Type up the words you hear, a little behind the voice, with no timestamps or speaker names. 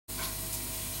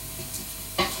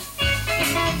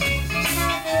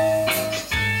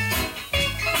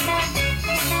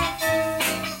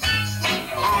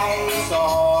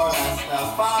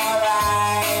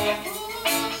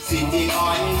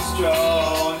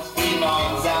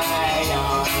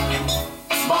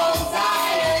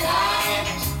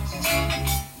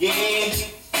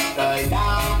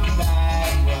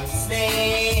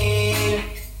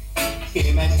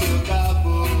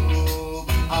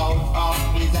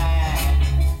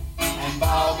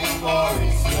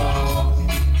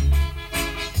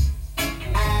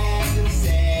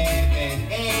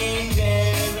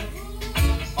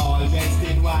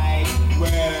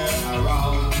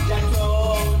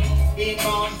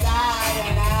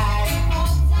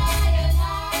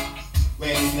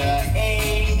When the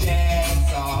angels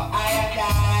saw I and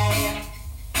I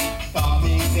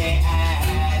coming, they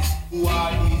asked, who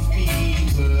are these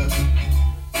people?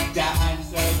 The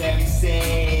answer them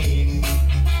saying,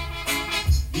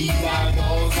 these are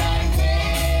those that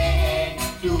went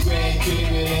through great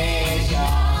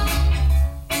tribulation.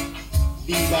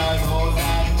 These are those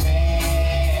that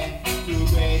went through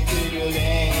great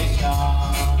tribulation.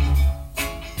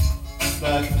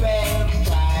 The 12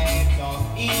 tribes of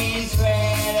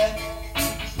Israel,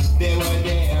 they were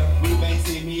there. Reuben,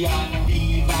 Simeon,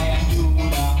 Levi, and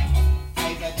Judah,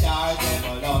 Issachar,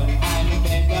 Zebulun, and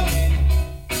Benjamin,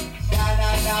 Dan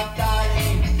and Naphtali,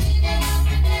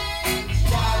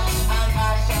 Gad and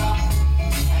Asher,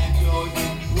 and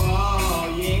Joseph.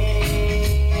 Whoa,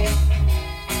 yeah,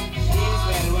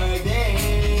 Israel were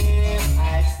there, I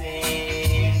say.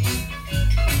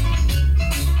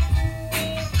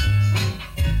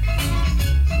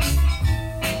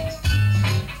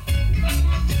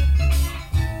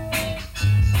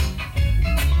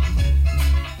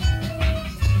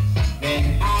 Then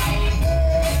I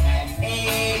heard an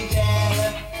angel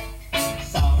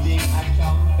sounding a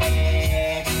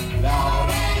trumpet, loud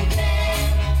and clear,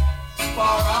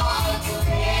 for all to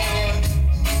hear.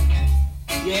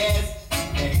 Yes,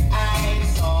 then I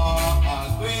saw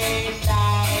a great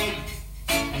light,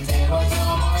 and there was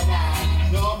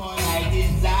no more night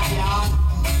in Zion,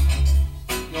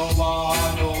 no war,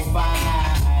 no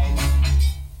fight,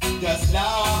 just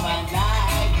love and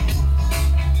light,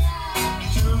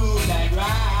 truth and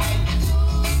right.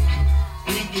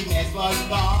 Wickedness was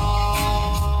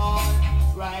gone,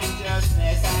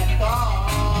 righteousness had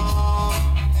come.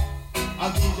 A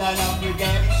vision of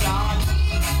redemption,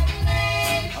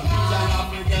 a vision of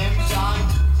redemption,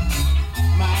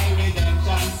 my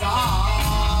redemption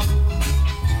song,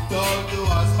 told to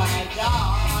us by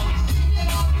God.